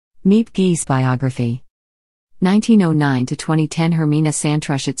Miep Gies Biography 1909 to 2010. Hermine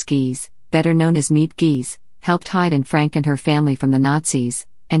Santrouschitz Gies, better known as Miep Gies, helped hide and Frank and her family from the Nazis,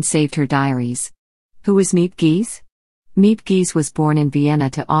 and saved her diaries. Who was Miep Gies? Miep Gies was born in Vienna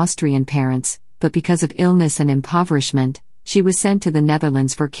to Austrian parents, but because of illness and impoverishment, she was sent to the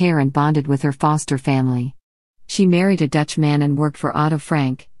Netherlands for care and bonded with her foster family. She married a Dutch man and worked for Otto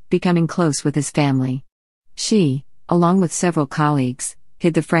Frank, becoming close with his family. She, along with several colleagues,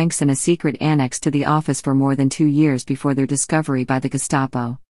 hid the Franks in a secret annex to the office for more than 2 years before their discovery by the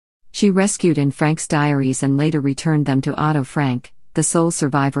Gestapo. She rescued in Frank's diaries and later returned them to Otto Frank, the sole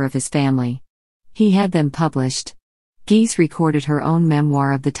survivor of his family. He had them published. Gies recorded her own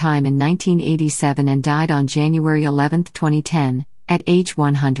memoir of the time in 1987 and died on January 11, 2010, at age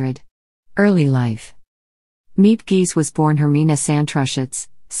 100. Early life. Miep Gies was born Hermine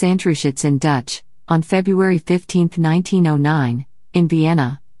Santrouschitz in Dutch, on February 15, 1909, in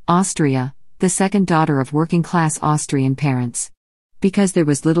Vienna, Austria, the second daughter of working-class Austrian parents. Because there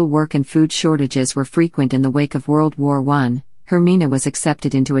was little work and food shortages were frequent in the wake of World War I, Hermine was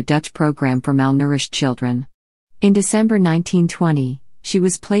accepted into a Dutch program for malnourished children. In December 1920, she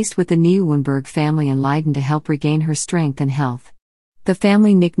was placed with the Nieuwenburg family in Leiden to help regain her strength and health. The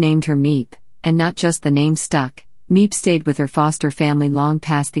family nicknamed her Miep, and not just the name stuck. Miep stayed with her foster family long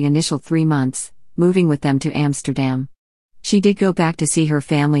past the initial 3 months, moving with them to Amsterdam. She did go back to see her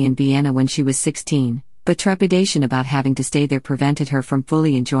family in Vienna when she was 16, but trepidation about having to stay there prevented her from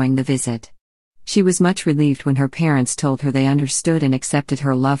fully enjoying the visit. She was much relieved when her parents told her they understood and accepted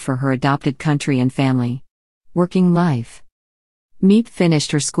her love for her adopted country and family. Working life. Miep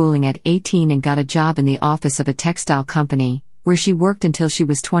finished her schooling at 18 and got a job in the office of a textile company, where she worked until she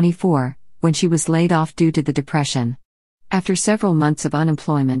was 24, when she was laid off due to the Depression. After several months of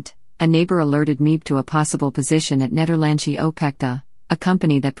unemployment, a neighbor alerted Miep to a possible position at Nederlandsche Opekta, a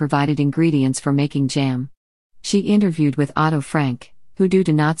company that provided ingredients for making jam. She interviewed with Otto Frank, who due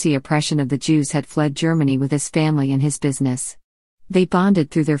to Nazi oppression of the Jews had fled Germany with his family and his business. They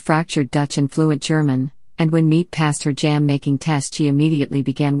bonded through their fractured Dutch and fluent German, and when Miep passed her jam-making test she immediately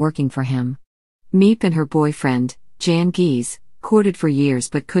began working for him. Miep and her boyfriend, Jan Gies, courted for years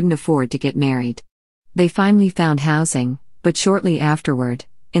but couldn't afford to get married. They finally found housing, but shortly afterward,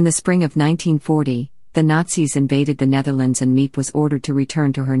 in the spring of 1940, the Nazis invaded the Netherlands and Miep was ordered to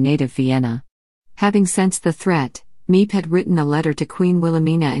return to her native Vienna. Having sensed the threat, Miep had written a letter to Queen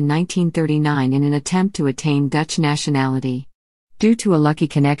Wilhelmina in 1939 in an attempt to attain Dutch nationality. Due to a lucky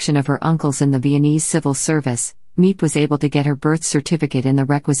connection of her uncles in the Viennese civil service, Miep was able to get her birth certificate in the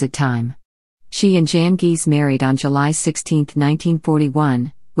requisite time. She and Jan Gies married on July 16,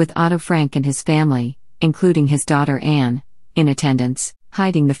 1941, with Otto Frank and his family, including his daughter Anne, in attendance,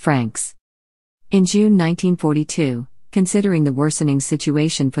 hiding the Franks. In June 1942, considering the worsening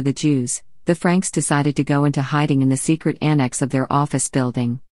situation for the Jews, the Franks decided to go into hiding in the secret annex of their office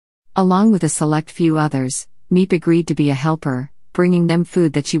building. Along with a select few others, Miep agreed to be a helper, bringing them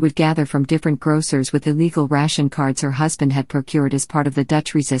food that she would gather from different grocers with illegal ration cards her husband had procured as part of the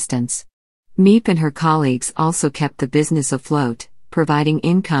Dutch resistance. Miep and her colleagues also kept the business afloat, providing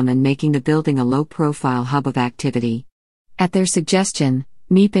income and making the building a low-profile hub of activity. At their suggestion,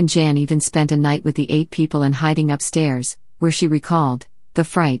 Miep and Jan even spent a night with the 8 people in hiding upstairs, where she recalled, "The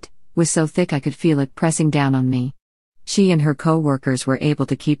fright was so thick I could feel it pressing down on me." She and her co-workers were able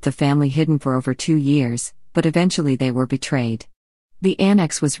to keep the family hidden for over 2 years, but eventually they were betrayed. The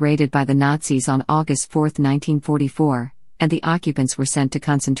annex was raided by the Nazis on August 4, 1944, and the occupants were sent to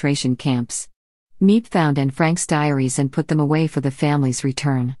concentration camps. Miep found Anne Frank's diaries and put them away for the family's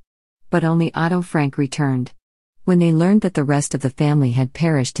return. But only Otto Frank returned. When they learned that the rest of the family had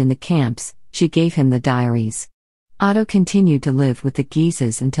perished in the camps, she gave him the diaries. Otto continued to live with the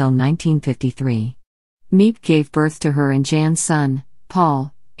Gieses until 1953. Miep gave birth to her and Jan's son,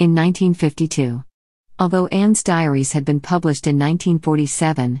 Paul, in 1952. Although Anne's diaries had been published in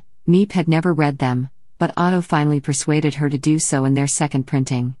 1947, Miep had never read them, but Otto finally persuaded her to do so in their second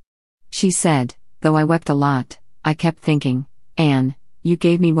printing. She said, "Though I wept a lot, I kept thinking, Anne, you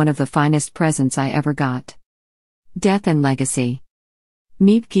gave me one of the finest presents I ever got." Death and legacy.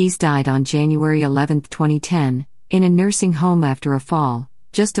 Miep Gies died on January 11, 2010, in a nursing home after a fall,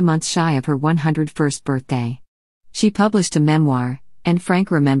 just a month shy of her 101st birthday. She published a memoir, and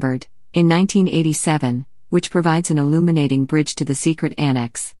Frank Remembered, in 1987, which provides an illuminating bridge to the secret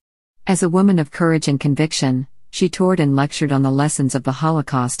annex. As a woman of courage and conviction, she toured and lectured on the lessons of the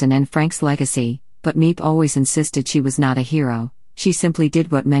Holocaust and Anne Frank's legacy, but Miep always insisted she was not a hero, she simply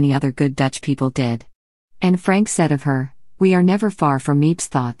did what many other good Dutch people did. Anne Frank said of her, "We are never far from Miep's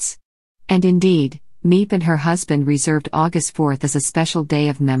thoughts." And indeed, Miep and her husband reserved August 4th as a special day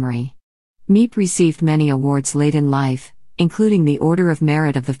of memory. Miep received many awards late in life, including the Order of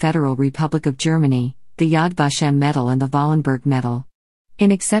Merit of the Federal Republic of Germany, the Yad Vashem Medal and the Wallenberg Medal.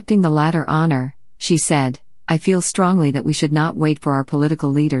 In accepting the latter honor, she said, "I feel strongly that we should not wait for our political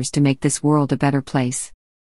leaders to make this world a better place.